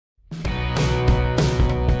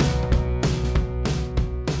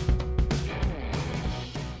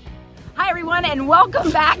everyone, and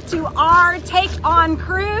welcome back to our Take on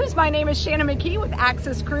Cruise. My name is Shannon McKee with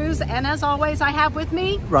Access Cruise, and as always, I have with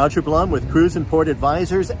me Roger Blum with Cruise and Port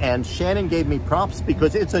Advisors, and Shannon gave me props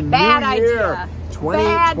because it's a new year.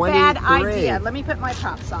 2023. Bad idea. Let me put my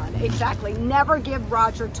props on. Exactly. Never give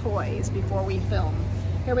Roger toys before we film.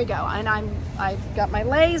 Here we go. And I've got my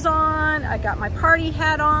leis on, I got my party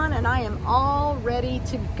hat on, and I am all ready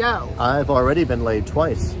to go. I've already been laid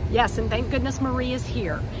twice. Yes, and thank goodness Marie is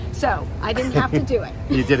here. So I didn't have to do it.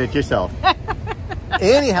 You did it yourself.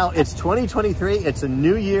 Anyhow, it's 2023. It's a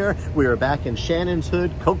new year. We are back in Shannon's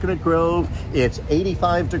Hood, Coconut Grove. It's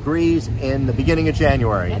 85 degrees in the beginning of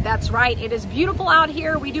January. Yeah, that's right. It is beautiful out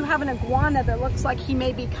here. We do have an iguana that looks like he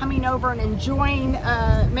may be coming over and enjoying,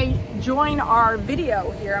 may join our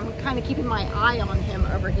video here. I'm kind of keeping my eye on him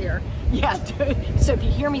over here. Yeah, so if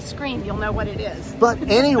you hear me scream, you'll know what it is. But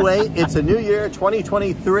anyway, it's a new year,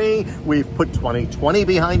 2023. We've put 2020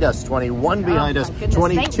 behind us, 21 behind us, goodness.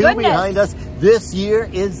 22 behind us. This year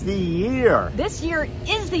is the year. This year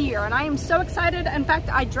is the year, and I am so excited. In fact,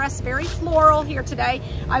 I dressed very floral here today.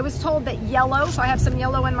 I was told that yellow, so I have some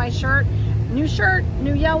yellow in my shirt. New shirt,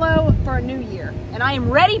 new yellow for a new year. And I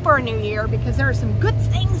am ready for a new year because there are some good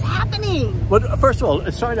things happening. Well, first of all,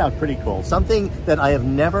 it started out pretty cool. Something that I have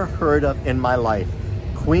never heard of in my life.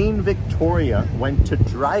 Queen Victoria went to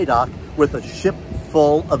dry dock with a ship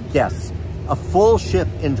full of guests. A full ship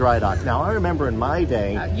in dry dock. Now, I remember in my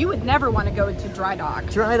day... you would never want to go to dry dock.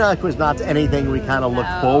 Dry dock was not anything we kind of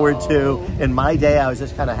looked forward to. In my day, I was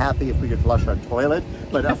just kind of happy if we could flush our toilet.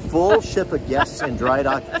 But a full ship of guests in dry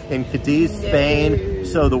dock in Cadiz, Spain.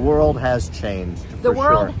 So the world has changed. The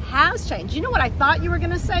world has changed. You know what I thought you were going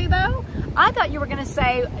to say, though? I thought you were going to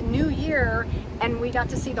say New Year, and we got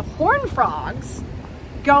to see the Horned Frogs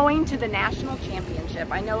going to the national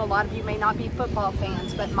championship. I know a lot of you may not be football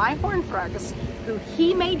fans, but my Horned Frogs, who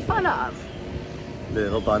he made fun of,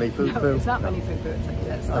 Little Bunny Foo Foo. No, it's not Bunny Foo Foo, it's like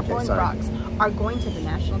this. The Horned Frogs are going to the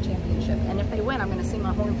national championship, and if they win, I'm going to sing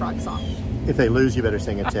my Horned Frog song. If they lose, you better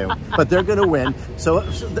sing it too. But they're going to win. So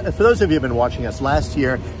for those of you who have been watching us, last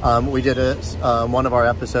year we did one of our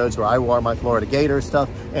episodes where I wore my Florida Gator stuff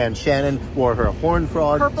and Shannon wore her Horned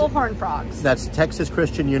Frog. Purple Horned Frogs. That's Texas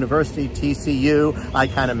Christian University, TCU. I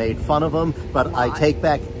kind of made fun of them, but I take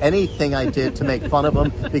back anything I did to make fun of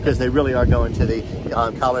them because they really are going to the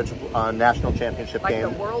college national championship game.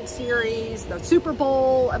 Like the World Series, the Super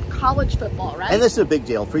Bowl of college football, right? And this is a big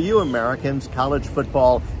deal. For you Americans, college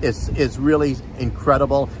football is really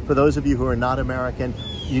incredible. For those of you who are not American,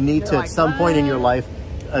 you need to, at some point in your life,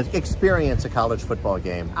 experience a college football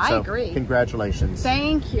game. I agree. Congratulations.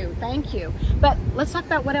 Thank you. Thank you. But let's talk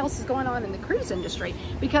about what else is going on in the cruise industry,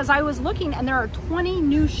 because I was looking and there are 20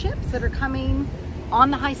 new ships that are coming on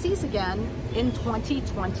the high seas again in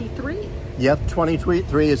 2023. Yep,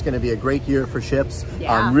 2023 is going to be a great year for ships.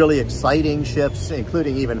 Yeah. Really exciting ships,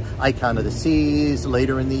 including even Icon of the Seas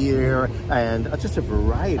later in the year, and just a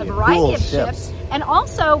variety of cool ships. And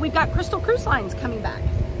also, we've got Crystal Cruise Lines coming back.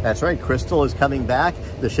 That's right, Crystal is coming back.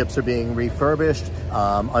 The ships are being refurbished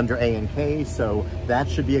under A&K, so that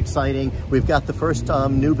should be exciting. We've got the first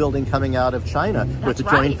new building coming out of China with a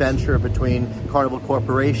joint venture between Carnival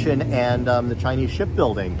Corporation and the Chinese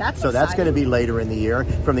shipbuilding. That's going to be later in the year.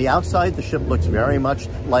 From the outside, the ship looks very much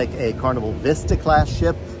like a Carnival Vista class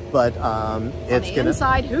ship, but it's going to...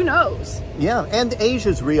 inside, who knows? Yeah, and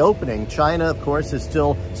Asia's reopening. China, of course, is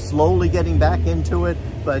still slowly getting back into it,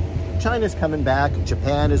 but China's coming back.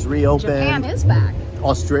 Japan is reopened. Japan is back.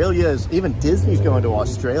 Australia is, even Disney's going to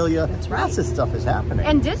Australia. That's right. Lots of stuff is happening.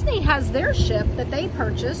 And Disney has their ship that they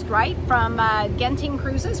purchased, right, from Genting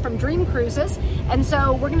Cruises, from Dream Cruises. And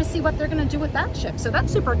so we're going to see what they're going to do with that ship. So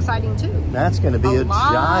that's super exciting too. That's going to be a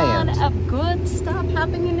giant. A lot of good stuff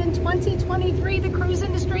happening in 2023. The cruise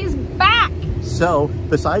industry is back. So,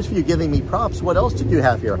 besides for you giving me props, what else did you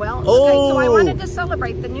have here? Well, okay, so I wanted to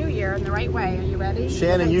celebrate the new year in the right way. Are you ready?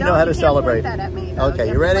 Shannon, you know how to celebrate. Point that at me, though.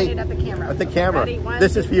 Okay, you ready? Point it at the camera. At the camera. Ready?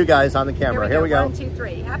 This is for you guys on the camera. Here we go. 1, 2,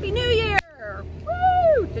 3. Happy New Year!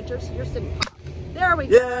 Woo! Did your sitting pop? There we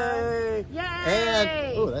go. Yay! Yay!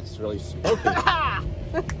 And, oh, that's really smoky.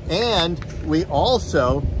 And we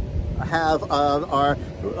also have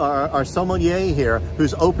our sommelier here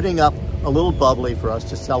who's opening up a little bubbly for us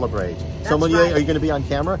to celebrate. That's sommelier, right. Are you going to be on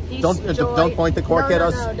camera? Don't point the cork at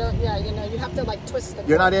us. No, don't. Yeah, you have to like twist the cork.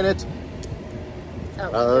 You're not in it?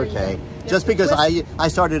 Oh, okay. Just because I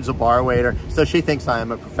started as a bar waiter, so she thinks I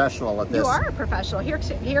am a professional at this. You are a professional.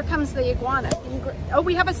 Here comes the iguana. Oh,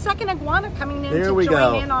 we have a second iguana coming in to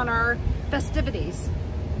join in on our festivities.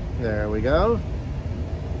 There we go.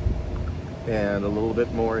 And a little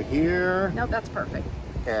bit more here. No, that's perfect.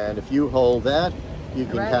 And if you hold that, you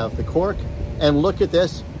can have the cork And look at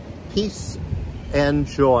this, peace and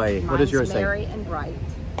joy. Mine's what is yours say? merry and bright.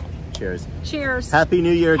 Cheers. Cheers. Happy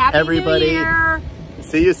New Year, Happy everybody. New Year.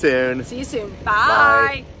 See you soon. See you soon.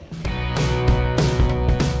 Bye. Bye.